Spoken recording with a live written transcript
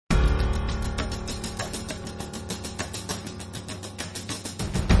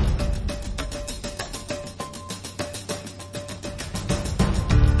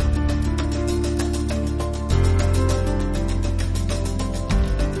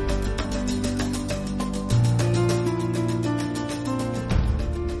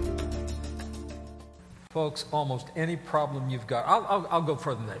folks, almost any problem you've got, I'll go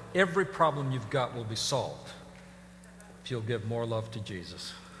further than that. Every problem you've got will be solved if you'll give more love to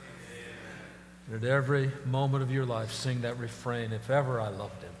Jesus. And at every moment of your life, sing that refrain, if ever I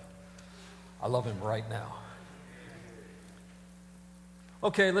loved him, I love him right now.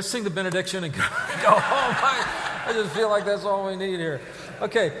 Okay, let's sing the benediction and go home. I just feel like that's all we need here.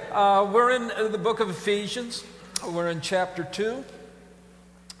 Okay, we're in the book of Ephesians. We're in chapter 2.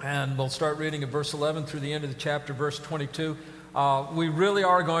 And we'll start reading at verse 11 through the end of the chapter, verse 22. We really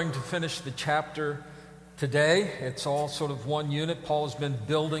are going to finish the chapter today. It's all sort of one unit. Paul has been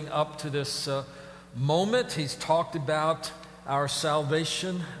building up to this moment. He's talked about our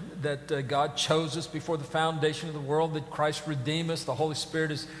salvation, that God chose us before the foundation of the world, that Christ redeemed us, the Holy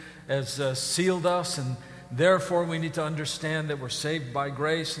Spirit has sealed us, and therefore we need to understand that we're saved by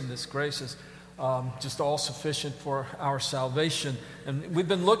grace, and this grace is just all sufficient for our salvation. And we've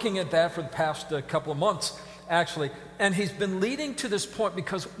been looking at that for the past couple of months, actually. And he's been leading to this point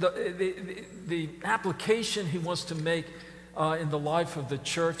because the application he wants to make in the life of the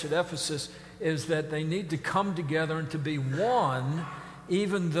church at Ephesus is that they need to come together and to be one,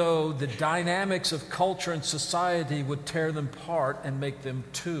 even though the dynamics of culture and society would tear them apart and make them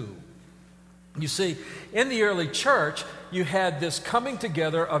two. You see, in the early church, you had this coming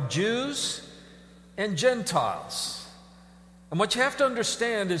together of Jews and Gentiles. And what you have to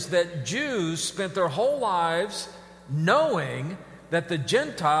understand is that Jews spent their whole lives knowing that the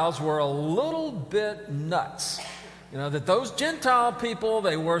Gentiles were a little bit nuts. You know, that those Gentile people,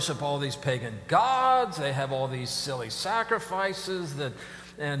 they worship all these pagan gods, they have all these silly sacrifices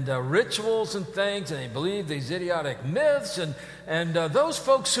and rituals and things, and they believe these idiotic myths. And those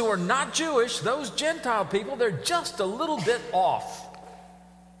folks who are not Jewish, those Gentile people, they're just a little bit off.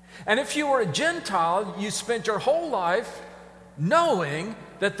 And if you were a Gentile, you spent your whole life knowing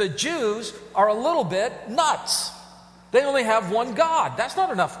that the Jews are a little bit nuts. They only have one God. That's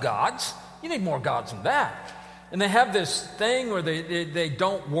not enough gods. You need more gods than that. And they have this thing where they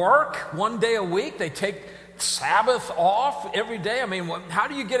don't work one day a week. They take Sabbath off every day. I mean, how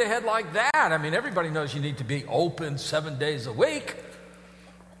do you get ahead like that? I mean, everybody knows you need to be open 7 days a week.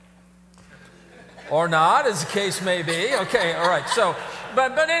 Or not, as the case may be. Okay, all right. So,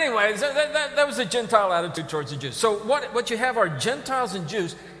 but anyway, that was the Gentile attitude towards the Jews. So what you have are Gentiles and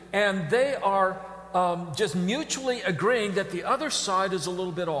Jews, and they are just mutually agreeing that the other side is a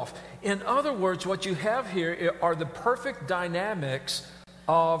little bit off. In other words, what you have here are the perfect dynamics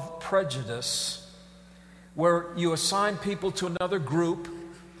of prejudice, where you assign people to another group.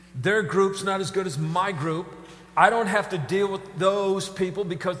 Their group's not as good as my group. I don't have to deal with those people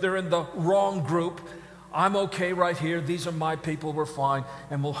because they're in the wrong group. I'm okay right here. These are my people. We're fine.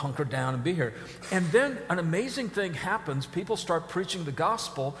 And we'll hunker down and be here. And then an amazing thing happens. People start preaching the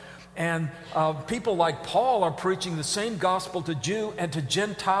gospel. And people like Paul are preaching the same gospel to Jew and to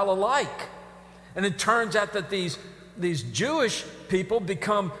Gentile alike. And it turns out that these Jewish people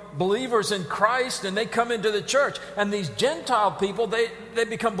become believers in Christ and they come into the church. And these Gentile people, they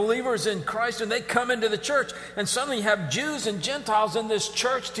become believers in Christ and they come into the church. And suddenly you have Jews and Gentiles in this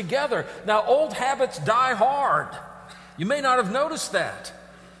church together. Now, old habits die hard. You may not have noticed that.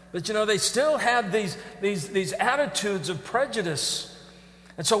 But, you know, they still had these attitudes of prejudice.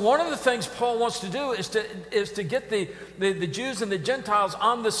 And so one of the things Paul wants to do is to get the Jews and the Gentiles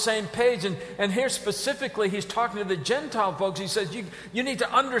on the same page. And here specifically, he's talking to the Gentile folks. He says, you need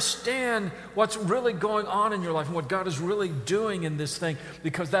to understand what's really going on in your life and what God is really doing in this thing,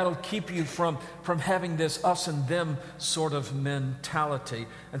 because that'll keep you from having this us and them sort of mentality.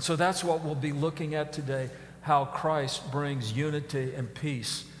 And so that's what we'll be looking at today, how Christ brings unity and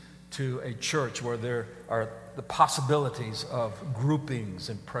peace to a church where there are the possibilities of groupings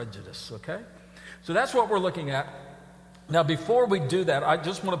and prejudice, okay? So that's what we're looking at. Now, before we do that, I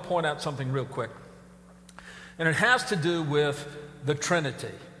just want to point out something real quick. And it has to do with the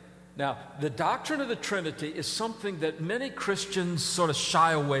Trinity. Now, the doctrine of the Trinity is something that many Christians sort of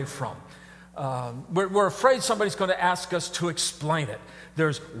shy away from. We're afraid somebody's going to ask us to explain it.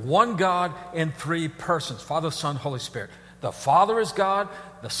 There's one God in three persons, Father, Son, Holy Spirit. The Father is God,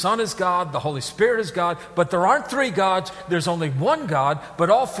 the Son is God, the Holy Spirit is God, but there aren't three gods, there's only one God,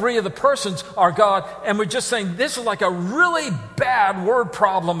 but all three of the persons are God, and we're just saying this is like a really bad word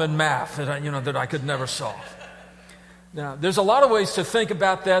problem in math that I could never solve. Now, there's a lot of ways to think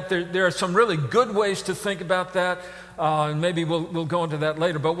about that. There are some really good ways to think about that, and maybe we'll go into that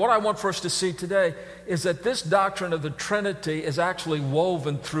later. But what I want for us to see today is that this doctrine of the Trinity is actually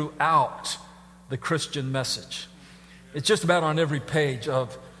woven throughout the Christian message. It's just about on every page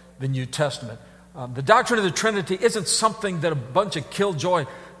of the New Testament. The doctrine of the Trinity isn't something that a bunch of killjoy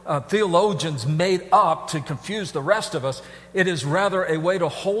theologians made up to confuse the rest of us. It is rather a way to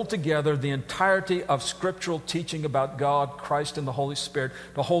hold together the entirety of scriptural teaching about God, Christ, and the Holy Spirit,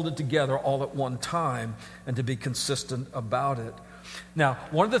 to hold it together all at one time and to be consistent about it. Now,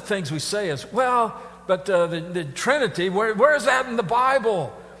 one of the things we say is, well, but the Trinity, where is that in the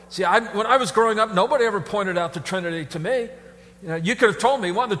Bible? See, when I was growing up, nobody ever pointed out the Trinity to me. You could have told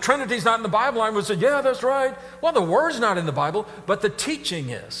me, well, the Trinity's not in the Bible. I would say, yeah, that's right. Well, the word's not in the Bible, but the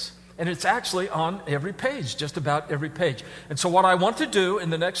teaching is. And it's actually on every page, just about every page. And so what I want to do in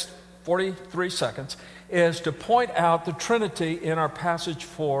the next 43 seconds is to point out the Trinity in our passage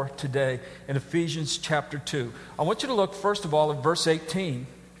for today in Ephesians chapter 2. I want you to look, first of all, at verse 18.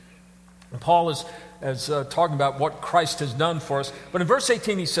 And Paul is talking about what Christ has done for us. But in verse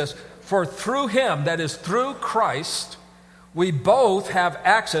 18 he says, for through him, that is through Christ, we both have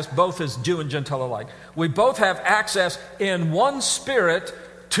access, both as Jew and Gentile alike, we both have access in one Spirit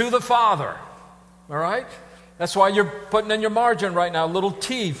to the Father. All right? That's why you're putting in your margin right now, a little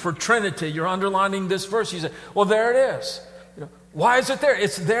T for Trinity. You're underlining this verse. You say, well, there it is. Why is it there?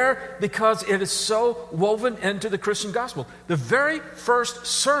 It's there because it is so woven into the Christian gospel. The very first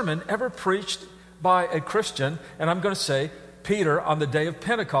sermon ever preached by a Christian, and I'm going to say Peter on the day of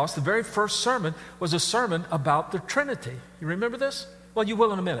Pentecost, the very first sermon was a sermon about the Trinity. You remember this? Well, you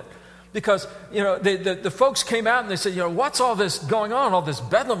will in a minute. Because, the folks came out and they said, what's all this going on? All this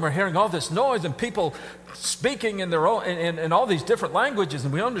bedlam, we're hearing all this noise and people speaking in their own, in all these different languages,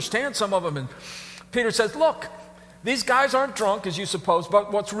 and we understand some of them. And Peter says, look, these guys aren't drunk, as you suppose,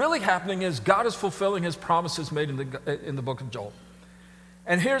 but what's really happening is God is fulfilling his promises made in the book of Joel.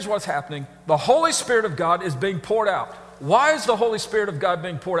 And here's what's happening. The Holy Spirit of God is being poured out. Why is the Holy Spirit of God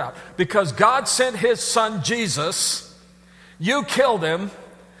being poured out? Because God sent his son Jesus. You killed him.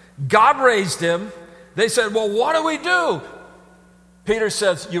 God raised him. They said, well, what do we do? Peter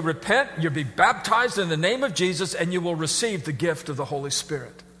says, you repent, you'll be baptized in the name of Jesus, and you will receive the gift of the Holy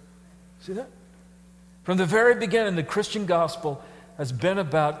Spirit. See that? From the very beginning, the Christian gospel has been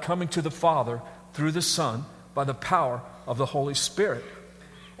about coming to the Father through the Son by the power of the Holy Spirit.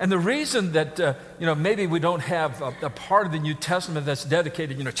 And the reason that, maybe we don't have a part of the New Testament that's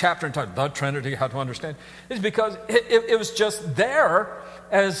dedicated, chapter and title, the Trinity, how to understand, is because it was just there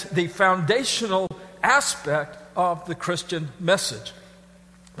as the foundational aspect of the Christian message.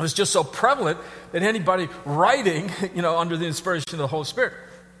 It was just so prevalent that anybody writing, under the inspiration of the Holy Spirit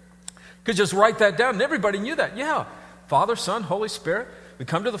could just write that down, and everybody knew that. Yeah, Father, Son, Holy Spirit. We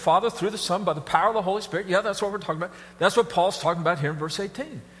come to the Father through the Son by the power of the Holy Spirit. Yeah, that's what we're talking about. That's what Paul's talking about here in verse 18.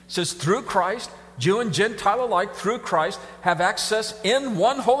 It says, through Christ, Jew and Gentile alike, through Christ, have access in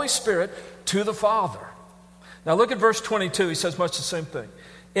one Holy Spirit to the Father. Now look at verse 22. He says much the same thing.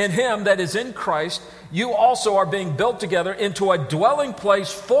 In him, that is in Christ, you also are being built together into a dwelling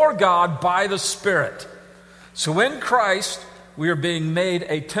place for God by the Spirit. So in Christ, we are being made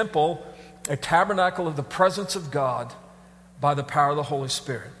a temple, a tabernacle of the presence of God by the power of the Holy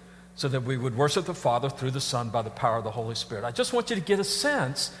Spirit, so that we would worship the Father through the Son by the power of the Holy Spirit. I just want you to get a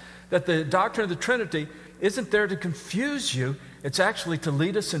sense that the doctrine of the Trinity isn't there to confuse you. It's actually to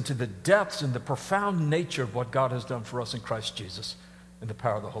lead us into the depths and the profound nature of what God has done for us in Christ Jesus and the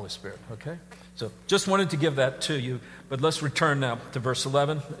power of the Holy Spirit, okay? So just wanted to give that to you, but let's return now to verse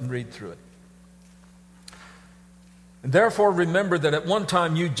 11 and read through it. And therefore remember that at one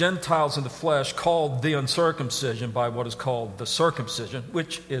time you Gentiles in the flesh, called the uncircumcision by what is called the circumcision,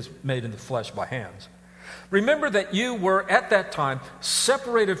 which is made in the flesh by hands. Remember that you were at that time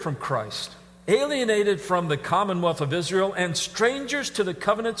separated from Christ, alienated from the commonwealth of Israel, and strangers to the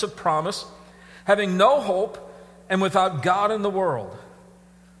covenants of promise, having no hope and without God in the world.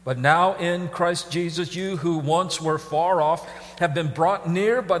 But now in Christ Jesus, you who once were far off have been brought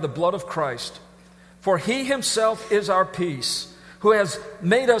near by the blood of Christ. For he himself is our peace, who has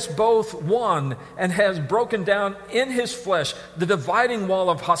made us both one and has broken down in his flesh the dividing wall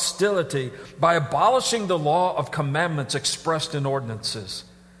of hostility by abolishing the law of commandments expressed in ordinances,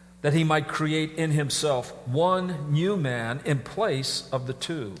 that he might create in himself one new man in place of the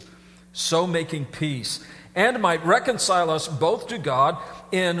two, so making peace, and might reconcile us both to God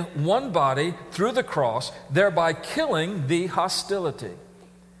in one body through the cross, thereby killing the hostility.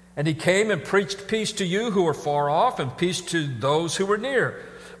 And he came and preached peace to you who were far off and peace to those who were near.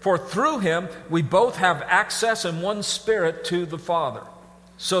 For through him we both have access in one Spirit to the Father.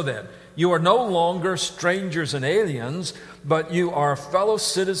 So then, you are no longer strangers and aliens, but you are fellow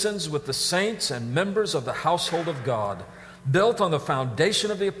citizens with the saints and members of the household of God, built on the foundation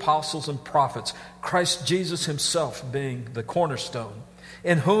of the apostles and prophets, Christ Jesus himself being the cornerstone,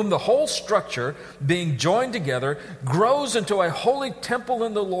 in whom the whole structure, being joined together, grows into a holy temple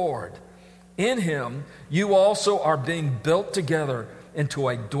in the Lord. In him you also are being built together into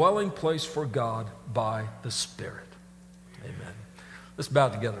a dwelling place for God by the Spirit. Amen. Let's bow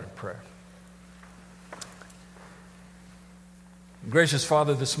together in prayer. Gracious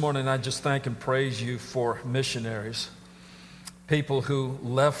Father, this morning I just thank and praise you for missionaries, people who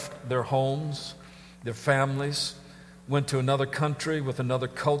left their homes, their families, went to another country with another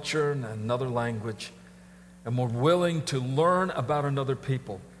culture and another language, and were willing to learn about another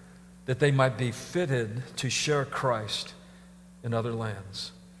people that they might be fitted to share Christ in other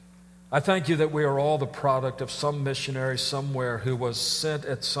lands. I thank you that we are all the product of some missionary somewhere who was sent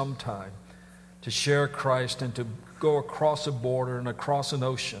at some time to share Christ and to go across a border and across an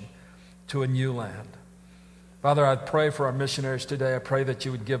ocean to a new land. Father, I pray for our missionaries today. I pray that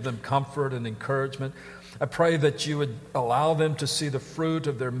you would give them comfort and encouragement. I pray that you would allow them to see the fruit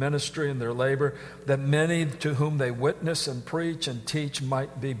of their ministry and their labor, that many to whom they witness and preach and teach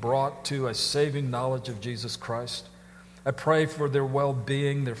might be brought to a saving knowledge of Jesus Christ. I pray for their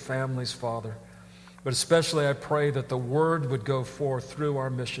well-being, their families, Father. But especially I pray that the word would go forth through our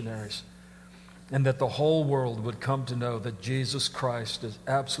missionaries, and that the whole world would come to know that Jesus Christ is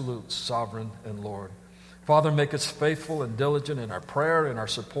absolute sovereign and Lord. Father, make us faithful and diligent in our prayer and our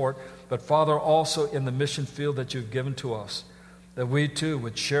support, but Father, also in the mission field that you've given to us, that we too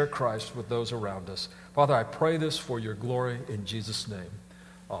would share Christ with those around us. Father, I pray this for your glory in Jesus' name.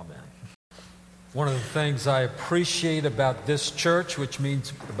 Amen. One of the things I appreciate about this church, which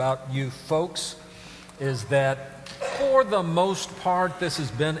means about you folks, is that for the most part, this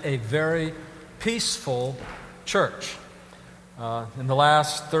has been a very peaceful church. In the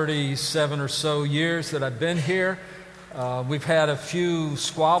last 37 or so years that I've been here, we've had a few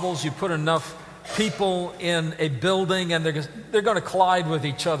squabbles. You put enough people in a building and they're going to collide with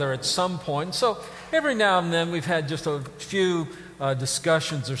each other at some point. So every now and then we've had just a few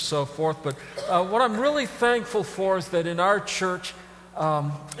discussions or so forth. But what I'm really thankful for is that in our church,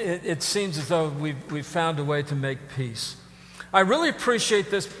 it seems as though we've found a way to make peace. I really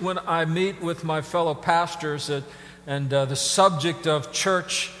appreciate this when I meet with my fellow pastors and the subject of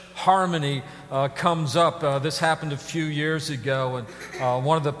church harmony comes up. This happened a few years ago, and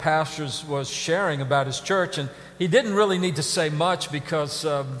one of the pastors was sharing about his church, and he didn't really need to say much because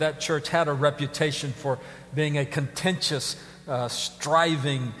that church had a reputation for being a contentious,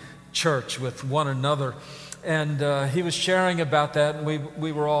 striving church with one another. And he was sharing about that, and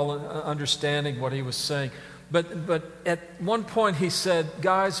we were all understanding what he was saying. But at one point he said,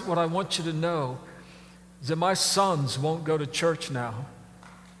 guys, what I want you to know is that my sons won't go to church now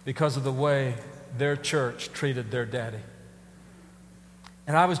because of the way their church treated their daddy.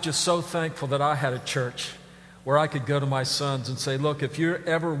 And I was just so thankful that I had a church where I could go to my sons and say, look, if you're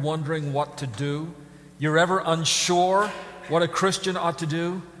ever wondering what to do, you're ever unsure what a Christian ought to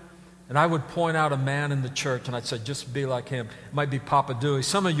do, and I would point out a man in the church and I'd say, just be like him. It might be Papa Dewey.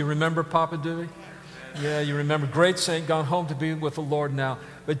 Some of you remember Papa Dewey? Yeah, you remember. Great saint, gone home to be with the Lord now.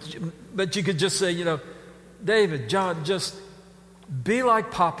 But you could just say, David, John, just be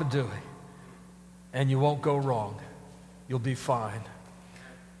like Papa Dewey, and you won't go wrong. You'll be fine.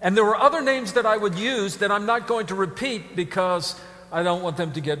 And there were other names that I would use that I'm not going to repeat because I don't want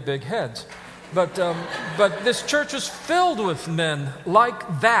them to get big heads. But this church was filled with men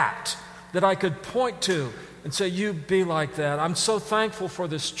like that I could point to and say, you be like that. I'm so thankful for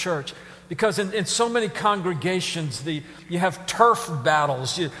this church. Because in so many congregations, you have turf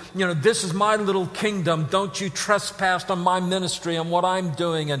battles. This is my little kingdom. Don't you trespass on my ministry and what I'm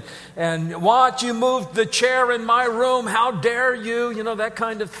doing. And what, you moved the chair in my room. How dare you? That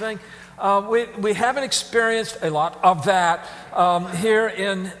kind of thing. We haven't experienced a lot of that here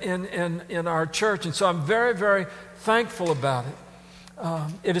in our church. And so I'm very, very thankful about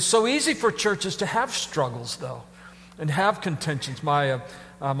it. It is so easy for churches to have struggles, though, and have contentions.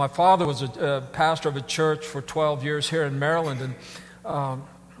 My father was a pastor of a church for 12 years here in Maryland, and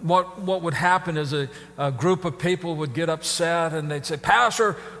what would happen is a group of people would get upset, and they'd say,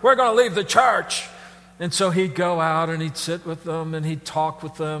 Pastor, we're going to leave the church. And so he'd go out, and he'd sit with them, and he'd talk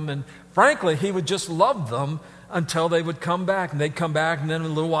with them, and frankly, he would just love them until they would come back, and they'd come back, and then a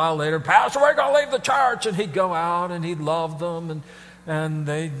little while later, Pastor, we're going to leave the church, and he'd go out, and he'd love them, and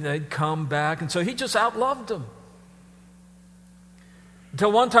they'd come back, and so he just outloved them.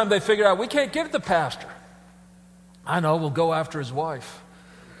 Until one time they figured out, we can't give the pastor. I know, we'll go after his wife.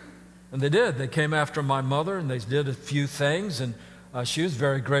 And they did. They came after my mother, and they did a few things, and she was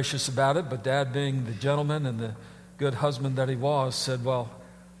very gracious about it, but Dad, being the gentleman and the good husband that he was, said, well,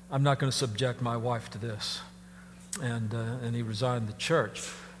 I'm not going to subject my wife to this. And he resigned the church.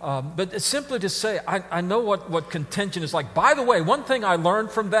 But it's simply to say, I know what contention is like. By the way, one thing I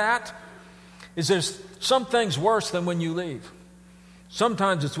learned from that is there's some things worse than when you leave.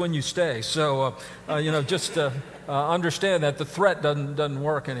 Sometimes it's when you stay. So, just understand that the threat doesn't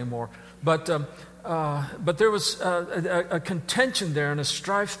work anymore. But there was a contention there and a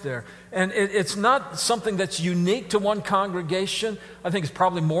strife there. And it's not something that's unique to one congregation. I think it's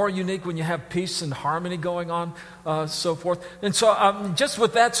probably more unique when you have peace and harmony going on, so forth. And so just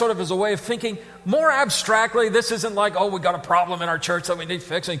with that sort of as a way of thinking, more abstractly, this isn't like, oh, we got a problem in our church that we need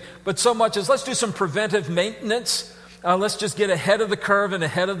fixing, but so much as let's do some preventive maintenance. Let's just get ahead of the curve and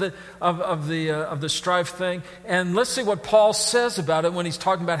ahead of the strife thing. And let's see what Paul says about it when he's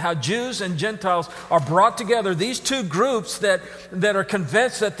talking about how Jews and Gentiles are brought together. These two groups that are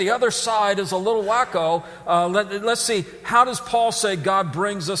convinced that the other side is a little wacko. Let's see, how does Paul say God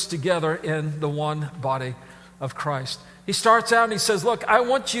brings us together in the one body of Christ? He starts out and he says, look, I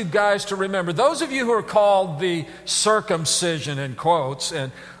want you guys to remember, those of you who are called the circumcision, in quotes,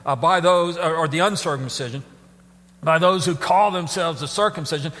 and by those, or the uncircumcision, by those who call themselves the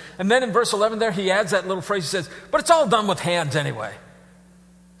circumcision. And then in verse 11 there, he adds that little phrase. He says, but it's all done with hands anyway.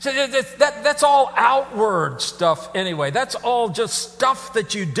 So that's all outward stuff anyway. That's all just stuff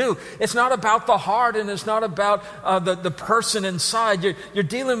that you do. It's not about the heart, and it's not about the person inside. You're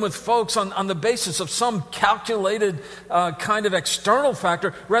dealing with folks on the basis of some calculated kind of external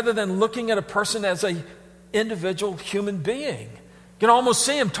factor rather than looking at a person as an individual human being. You can almost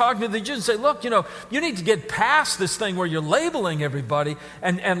see him talking to the Jews and say, look, you need to get past this thing where you're labeling everybody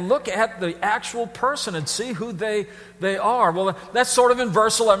and look at the actual person and see who they are. Well, that's sort of in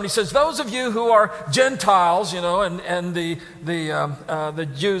verse 11. He says, those of you who are Gentiles, and the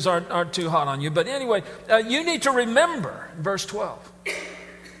Jews aren't too hot on you. But anyway, you need to remember, verse 12,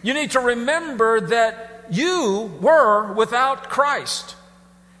 you need to remember that you were without Christ,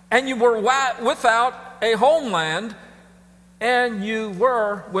 and you were without a homeland, and you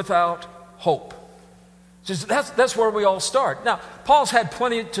were without hope. So that's where we all start. Now, Paul's had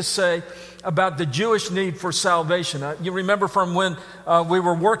plenty to say about the Jewish need for salvation. You remember from when we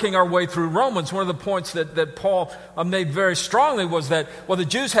were working our way through Romans, one of the points that Paul made very strongly was that, well, the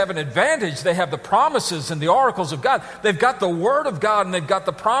Jews have an advantage. They have the promises and the oracles of God. They've got the Word of God, and they've got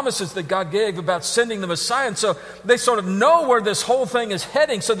the promises that God gave about sending the Messiah. And so they sort of know where this whole thing is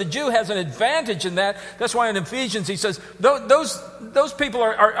heading. So the Jew has an advantage in that. That's why in Ephesians he says, those people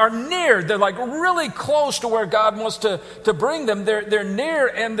are near. They're like really close to where God wants to bring them. They're near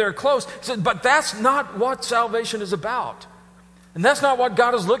and they're close. But that's not what salvation is about. And that's not what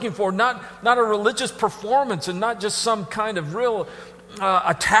God is looking for. Not a religious performance, and not just some kind of real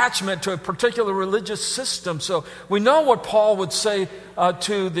attachment to a particular religious system. So we know what Paul would say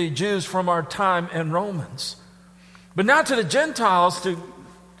to the Jews from our time in Romans. But now to the Gentiles, to,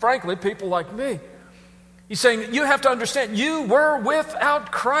 frankly, people like me. He's saying, you have to understand, you were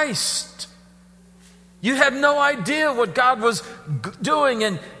without Christ. You had no idea what God was doing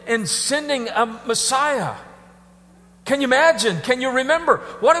in sending a Messiah. Can you imagine? Can you remember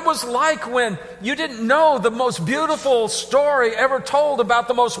what it was like when you didn't know the most beautiful story ever told about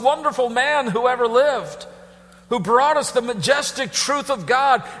the most wonderful man who ever lived, who brought us the majestic truth of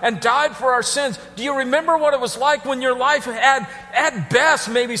God and died for our sins? Do you remember what it was like when your life had, at best,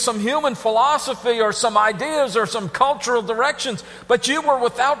 maybe some human philosophy or some ideas or some cultural directions, but you were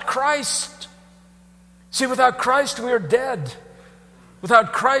without Christ? See, without Christ, we are dead.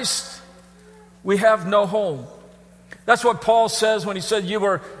 Without Christ, we have no home. That's what Paul says when he said you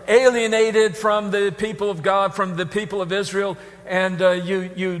were alienated from the people of God, from the people of Israel, and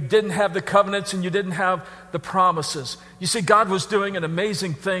you didn't have the covenants and you didn't have the promises. You see, God was doing an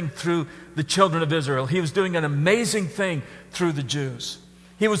amazing thing through the children of Israel. He was doing an amazing thing through the Jews.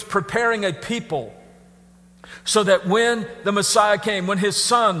 He was preparing a people so that when the Messiah came, when his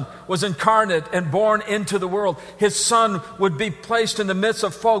Son was incarnate and born into the world, his Son would be placed in the midst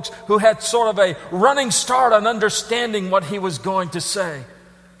of folks who had sort of a running start on understanding what he was going to say.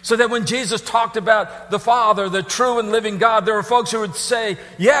 So that when Jesus talked about the Father, the true and living God, there were folks who would say,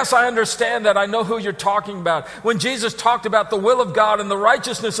 yes, I understand that. I know who you're talking about. When Jesus talked about the will of God and the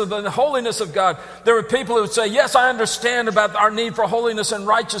righteousness of the holiness of God, there were people who would say, yes, I understand about our need for holiness and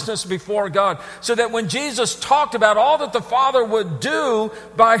righteousness before God. So that when Jesus talked about all that the Father would do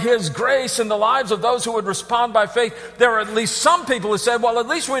by his grace in the lives of those who would respond by faith, there were at least some people who said, well, at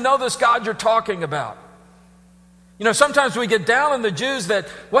least we know this God you're talking about. You know, sometimes we get down on the Jews that,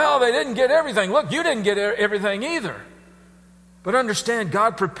 well, they didn't get everything. Look, you didn't get everything either. But understand,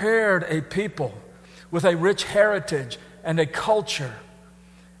 God prepared a people with a rich heritage and a culture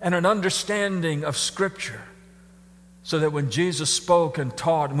and an understanding of Scripture, so that when Jesus spoke and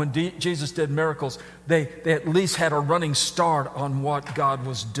taught, and when Jesus did miracles, they at least had a running start on what God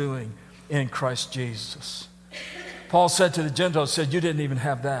was doing in Christ Jesus. Paul said to the Gentiles, you didn't even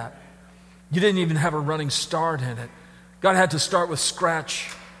have that. You didn't even have a running start in it. God had to start with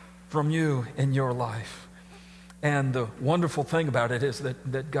scratch from you in your life. And the wonderful thing about it is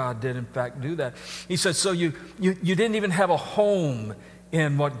that God did in fact do that. He said, so you didn't even have a home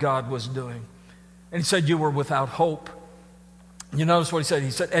in what God was doing. And he said you were without hope. You notice what he said?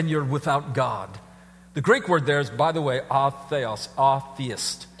 He said, and you're without God. The Greek word there is, by the way, atheos,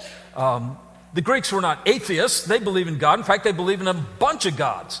 atheist. The Greeks were not atheists. They believe in God. In fact, they believe in a bunch of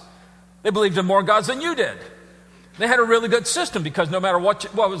gods. They believed in more gods than you did. They had a really good system because no matter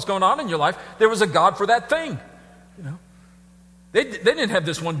what was going on in your life, there was a God for that thing. You know, they didn't have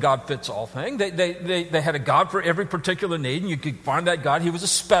this one God fits all thing. They had a God for every particular need, and you could find that God. He was a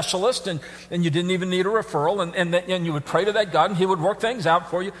specialist, and you didn't even need a referral, and you would pray to that God, and He would work things out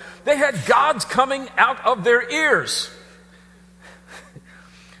for you. They had gods coming out of their ears.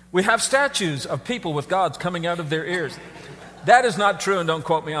 We have statues of people with gods coming out of their ears. That is not true, and don't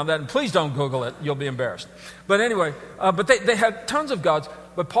quote me on that. And please don't Google it. You'll be embarrassed. But anyway, but they had tons of gods.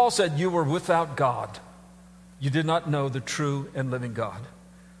 But Paul said, you were without God. You did not know the true and living God.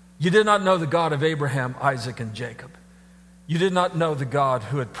 You did not know the God of Abraham, Isaac, and Jacob. You did not know the God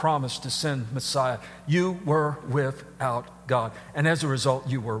who had promised to send Messiah. You were without God. And as a result,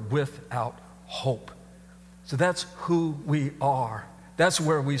 you were without hope. So that's who we are. That's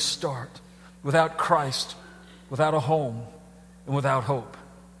where we start. Without Christ, without a home, and without hope.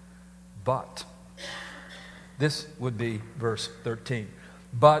 But, this would be verse 13.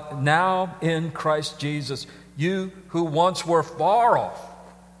 But now in Christ Jesus, you who once were far off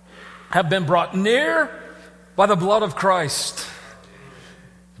have been brought near by the blood of Christ.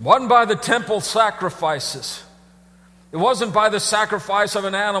 It wasn't by the temple sacrifices. It wasn't by the sacrifice of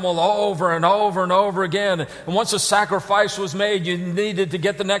an animal over and over and over again. And once a sacrifice was made, you needed to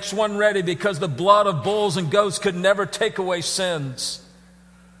get the next one ready because the blood of bulls and goats could never take away sins.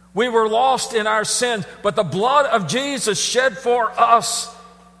 We were lost in our sins, but the blood of Jesus shed for us,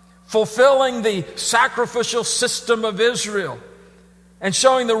 fulfilling the sacrificial system of Israel and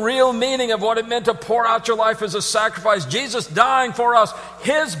showing the real meaning of what it meant to pour out your life as a sacrifice. Jesus dying for us.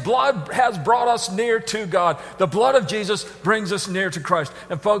 His blood has brought us near to God. The blood of Jesus brings us near to Christ.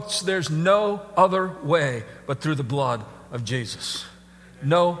 And folks, there's no other way but through the blood of Jesus.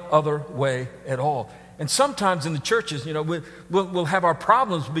 No other way at all. And sometimes in the churches, you know, we'll have our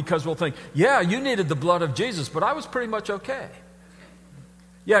problems because we'll think, yeah, you needed the blood of Jesus, but I was pretty much okay.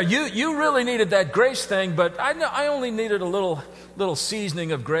 Yeah, you really needed that grace thing, but I only needed a little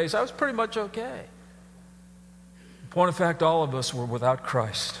seasoning of grace. I was pretty much okay. Point of fact, all of us were without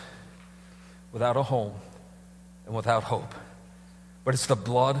Christ, without a home, and without hope. But it's the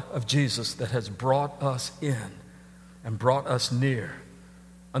blood of Jesus that has brought us in and brought us near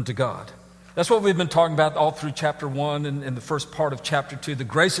unto God. That's what we've been talking about all through chapter 1 and the first part of chapter 2, the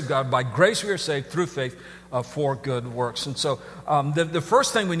grace of God. By grace we are saved through faith for good works. And so the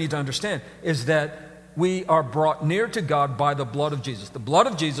first thing we need to understand is that we are brought near to God by the blood of Jesus. The blood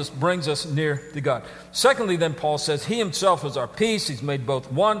of Jesus brings us near to God. Secondly, then Paul says, He Himself is our peace. He's made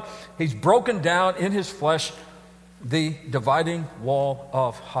both one. He's broken down in His flesh the dividing wall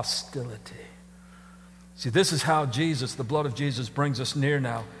of hostility. See, this is how Jesus, the blood of Jesus, brings us near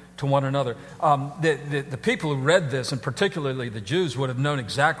now to one another. The people who read this, and particularly the Jews, would have known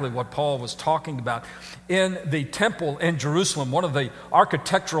exactly what Paul was talking about. In the temple in Jerusalem, one of the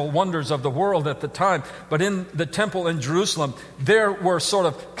architectural wonders of the world at the time, but in the temple in Jerusalem, there were sort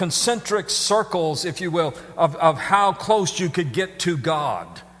of concentric circles, if you will, of how close you could get to God.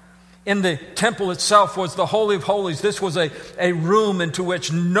 In the temple itself was the Holy of Holies. This was a room into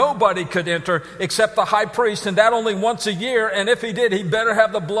which nobody could enter except the high priest, and that only once a year, and if he did, he better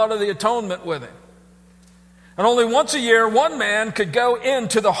have the blood of the atonement with him. And only once a year, one man could go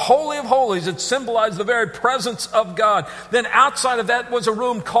into the Holy of Holies. It symbolized the very presence of God. Then outside of that was a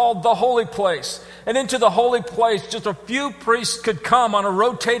room called the Holy Place. And into the Holy Place, just a few priests could come on a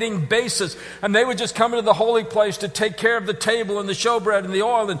rotating basis. And they would just come into the Holy Place to take care of the table and the showbread and the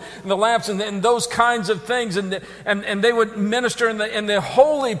oil and the lamps and those kinds of things. And they would minister in the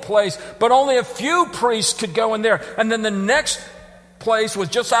Holy Place. But only a few priests could go in there. And then the next place was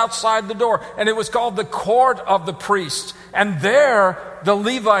just outside the door, and it was called the court of the priests. And there the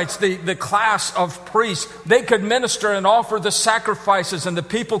Levites, the class of priests, they could minister and offer the sacrifices, and the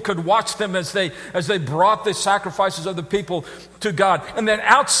people could watch them as they brought the sacrifices of the people to God. And then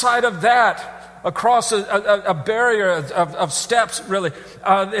outside of that across a barrier of steps, really.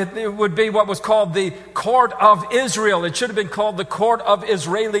 It would be what was called the court of Israel. It should have been called the court of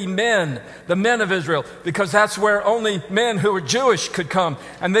Israeli men, the men of Israel, because that's where only men who were Jewish could come,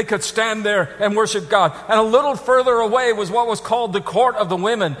 and they could stand there and worship God. And a little further away was what was called the court of the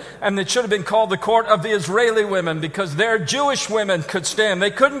women, and it should have been called the court of the Israeli women, because their Jewish women could stand.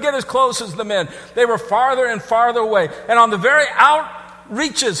 They couldn't get as close as the men. They were farther and farther away. And on the very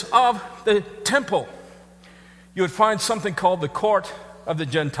outreaches of the temple, you would find something called the court of the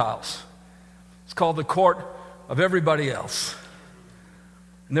Gentiles. It's called the court of everybody else.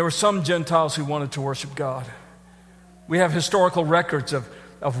 And there were some Gentiles who wanted to worship God. We have historical records of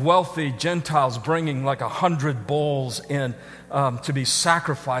wealthy Gentiles bringing like 100 bulls in to be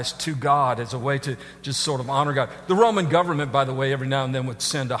sacrificed to God as a way to just sort of honor God. The Roman government, by the way, every now and then would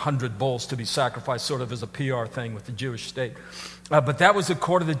send 100 bulls to be sacrificed, sort of as a PR thing with the Jewish state. But that was the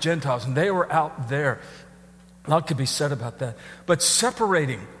court of the Gentiles, and they were out there. A lot could be said about that. But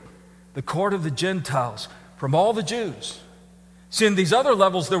separating the court of the Gentiles from all the Jews. See, in these other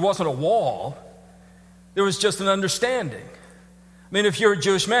levels, there wasn't a wall. There was just an understanding. I mean, if you're a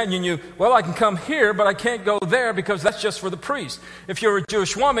Jewish man, you knew, well, I can come here, but I can't go there because that's just for the priest. If you're a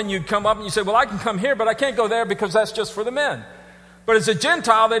Jewish woman, you'd come up and you say, well, I can come here, but I can't go there because that's just for the men. But as a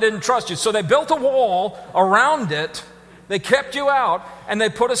Gentile, they didn't trust you. So they built a wall around it. They kept you out, and they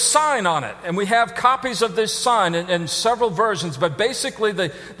put a sign on it. And we have copies of this sign in several versions. But basically,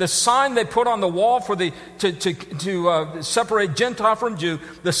 the sign they put on the wall for to separate Gentile from Jew,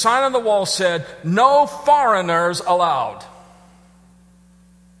 the sign on the wall said, "No foreigners allowed."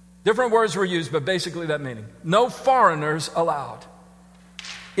 Different words were used, but basically that meaning. No foreigners allowed.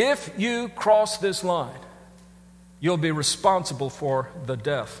 If you cross this line, you'll be responsible for the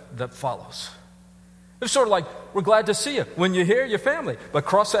death that follows. It's sort of like, we're glad to see you. When you're here, you're family. But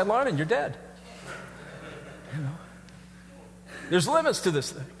cross that line and you're dead. You know? There's limits to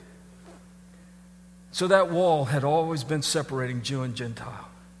this thing. So that wall had always been separating Jew and Gentile.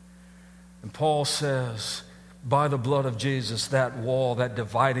 And Paul says, by the blood of Jesus, that wall, that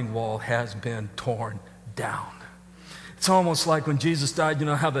dividing wall, has been torn down. It's almost like when Jesus died, you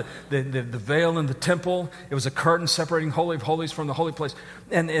know how the veil in the temple, it was a curtain separating Holy of Holies from the holy place.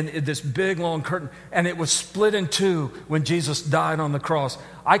 And this big, long curtain. And it was split in two when Jesus died on the cross.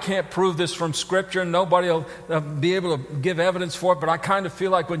 I can't prove this from Scripture. Nobody will be able to give evidence for it. But I kind of feel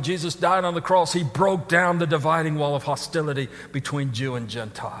like when Jesus died on the cross, he broke down the dividing wall of hostility between Jew and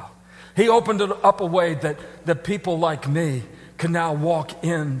Gentile. He opened it up a way that people like me can now walk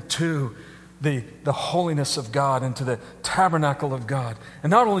into the holiness of God, into the tabernacle of God. And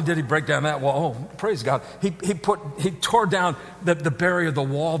not only did he break down that wall, oh, praise God, he tore down the barrier, the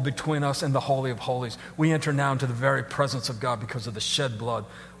wall between us and the Holy of Holies. We enter now into the very presence of God because of the shed blood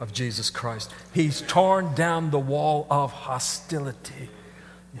of Jesus Christ. He's torn down the wall of hostility.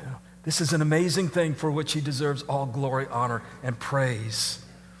 You know, this is an amazing thing for which he deserves all glory, honor, and praise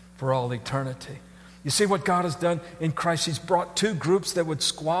for all eternity. You see what God has done in Christ? He's brought two groups that would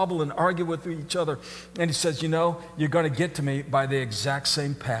squabble and argue with each other. And he says, you know, you're going to get to me by the exact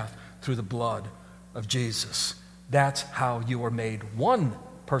same path through the blood of Jesus. That's how you are made one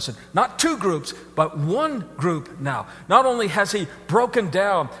person. Not two groups, but one group now. Not only has he broken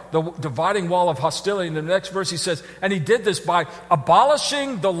down the dividing wall of hostility, in the next verse he says, and he did this by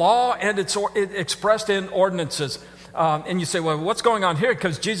abolishing the law and it's expressed in ordinances. And you say, well, what's going on here?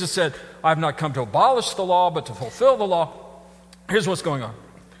 Because Jesus said, I have not come to abolish the law, but to fulfill the law. Here's what's going on.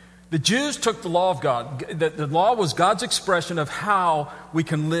 The Jews took the law of God. The law was God's expression of how we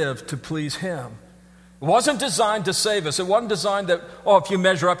can live to please him. It wasn't designed to save us. It wasn't designed that, if you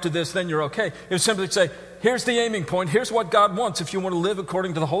measure up to this, then you're okay. It was simply to say, here's the aiming point. Here's what God wants. If you want to live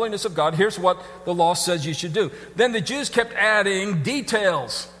according to the holiness of God, here's what the law says you should do. Then the Jews kept adding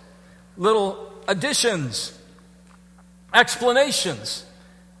details, little additions, explanations,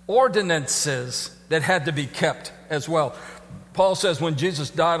 ordinances that had to be kept as well. Paul says when Jesus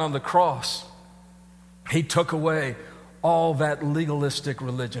died on the cross, he took away all that legalistic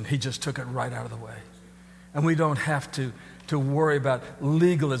religion. He just took it right out of the way. And we don't have to worry about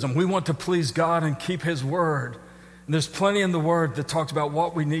legalism. We want to please God and keep his word. And there's plenty in the word that talks about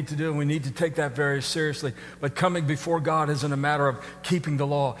what we need to do, and we need to take that very seriously. But coming before God isn't a matter of keeping the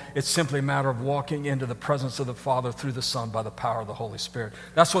law. It's simply a matter of walking into the presence of the Father through the Son by the power of the Holy Spirit.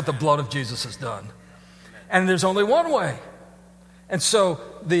 That's what the blood of Jesus has done. And there's only one way. And so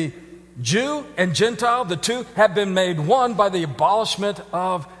the Jew and Gentile, the two, have been made one by the abolishment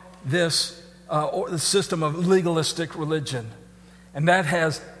of this the system of legalistic religion. And that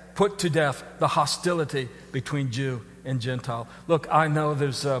has put to death the hostility between Jew and Gentile. Look, I know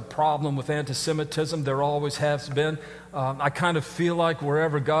there's a problem with anti-Semitism. There always has been. I kind of feel like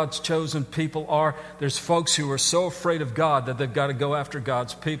wherever God's chosen people are, there's folks who are so afraid of God that they've got to go after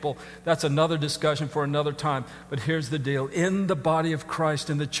God's people. That's another discussion for another time. But here's the deal. In the body of Christ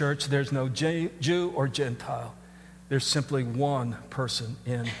in the church, there's no Jew or Gentile. There's simply one person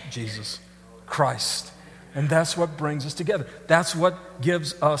in Jesus Christ. And that's what brings us together. That's what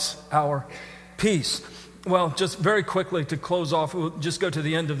gives us our peace. Well, just very quickly to close off, we'll just go to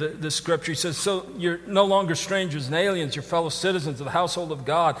the end of the scripture. He says, so you're no longer strangers and aliens, you're fellow citizens of the household of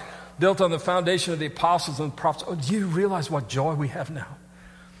God, built on the foundation of the apostles and prophets. Oh, do you realize what joy we have now?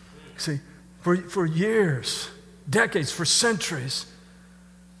 See, for years, decades, for centuries,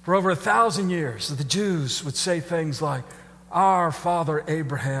 for over 1,000 years, the Jews would say things like, our father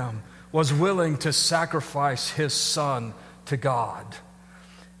Abraham was willing to sacrifice his son to God.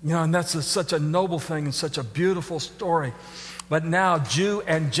 You know, and that's such a noble thing and such a beautiful story. But now, Jew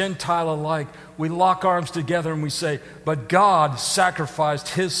and Gentile alike, we lock arms together and we say, but God sacrificed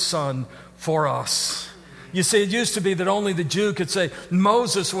his son for us. You see, it used to be that only the Jew could say,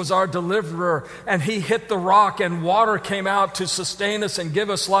 Moses was our deliverer, and he hit the rock, and water came out to sustain us and give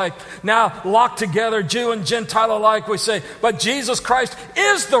us life. Now, locked together, Jew and Gentile alike, we say, but Jesus Christ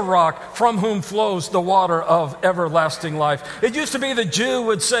is the rock from whom flows the water of everlasting life. It used to be the Jew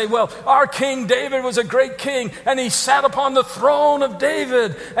would say, well, our King David was a great king, and he sat upon the throne of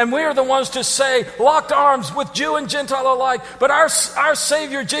David. And we are the ones to say, locked arms with Jew and Gentile alike, but our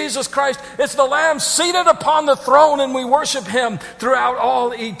Savior, Jesus Christ, is the Lamb seated upon the throne, and we worship him throughout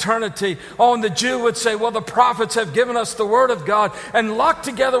all eternity. Oh, and the Jew would say, well, the prophets have given us the word of God, and locked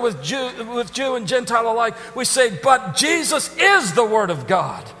together with Jew and Gentile alike, we say, but Jesus is the word of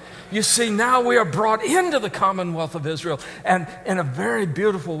God. You see, now we are brought into the commonwealth of Israel, and in a very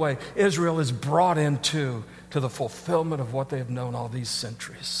beautiful way, Israel is brought into the fulfillment of what they have known all these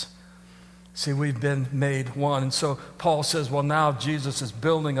centuries. See, we've been made one. And so Paul says, well, now Jesus is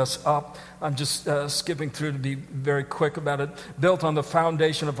building us up. I'm just skipping through to be very quick about it. Built on the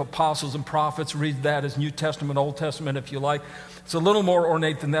foundation of apostles and prophets. Read that as New Testament, Old Testament, if you like. It's a little more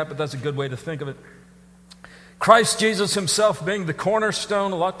ornate than that, but that's a good way to think of it. Christ Jesus himself being the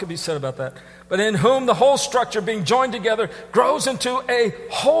cornerstone. A lot could be said about that. But in whom the whole structure being joined together grows into a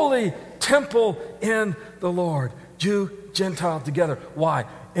holy temple in the Lord. Jew, Gentile together. Why?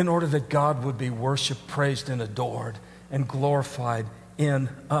 In order that God would be worshiped, praised, and adored, and glorified in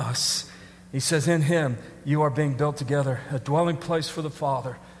us. He says, in him you are being built together, a dwelling place for the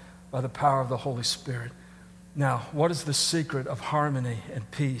Father by the power of the Holy Spirit. Now, what is the secret of harmony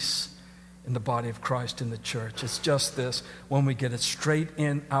and peace in the body of Christ in the church? It's just this: when we get it straight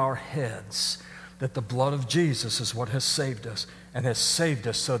in our heads that the blood of Jesus is what has saved us, and has saved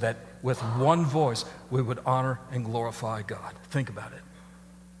us so that with one voice we would honor and glorify God. Think about it.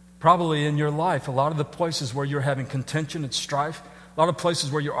 Probably in your life, a lot of the places where you're having contention and strife, a lot of places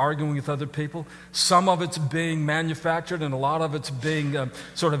where you're arguing with other people, some of it's being manufactured and a lot of it's being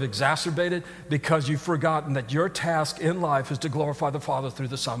sort of exacerbated because you've forgotten that your task in life is to glorify the Father through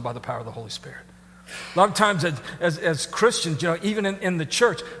the Son by the power of the Holy Spirit. A lot of times as Christians, you know, even in the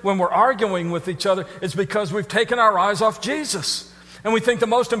church, when we're arguing with each other, it's because we've taken our eyes off Jesus. And we think the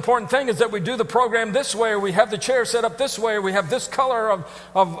most important thing is that we do the program this way, or we have the chair set up this way, or we have this color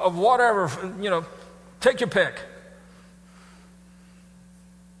of whatever, you know, take your pick.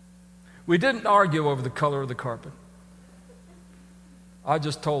 We didn't argue over the color of the carpet. I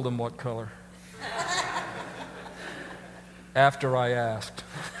just told him what color. After I asked.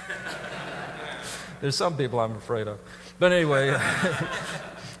 There's some people I'm afraid of. But anyway,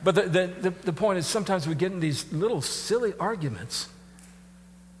 but the point is sometimes we get in these little silly arguments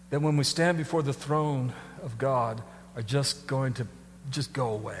that when we stand before the throne of God are just going to just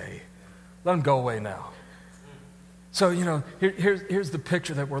go away. Let them go away now. So, you know, here's the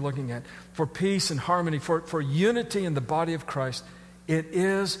picture that we're looking at. For peace and harmony, for unity in the body of Christ, it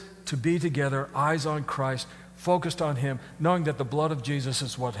is to be together, eyes on Christ, focused on him, knowing that the blood of Jesus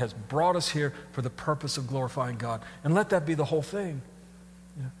is what has brought us here for the purpose of glorifying God. And let that be the whole thing.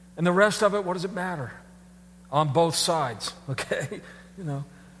 You know? And the rest of it, what does it matter? On both sides, okay? You know.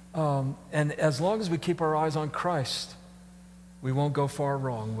 And as long as we keep our eyes on Christ, we won't go far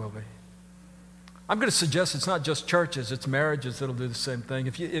wrong, will we? I'm going to suggest it's not just churches, it's marriages that'll do the same thing.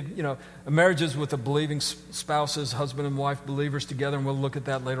 If you know, marriages with the believing spouses, husband and wife, believers together, and we'll look at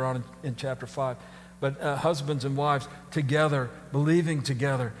that later on in chapter 5. But husbands and wives together, believing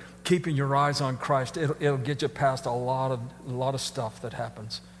together, keeping your eyes on Christ, it'll get you past a lot of stuff that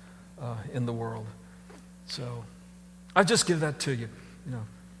happens in the world. So I just give that to you, you know.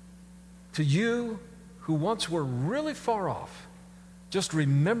 To you who once were really far off, just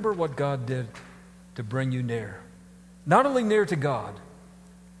remember what God did to bring you near. Not only near to God,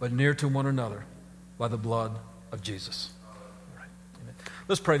 but near to one another by the blood of Jesus. All right. Amen.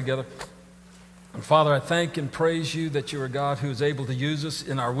 Let's pray together. And Father, I thank and praise you that you are God who is able to use us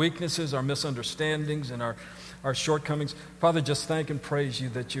in our weaknesses, our misunderstandings, and our shortcomings. Father, just thank and praise you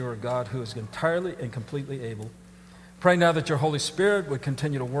that you are God who is entirely and completely able. Pray now that your Holy Spirit would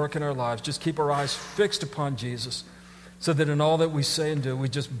continue to work in our lives. Just keep our eyes fixed upon Jesus so that in all that we say and do, we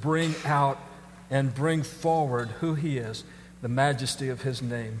just bring out and bring forward who he is, the majesty of his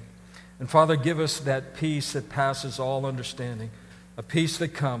name. And Father, give us that peace that passes all understanding, a peace that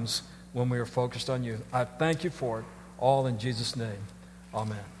comes when we are focused on you. I thank you for it, all in Jesus' name.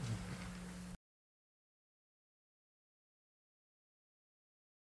 Amen.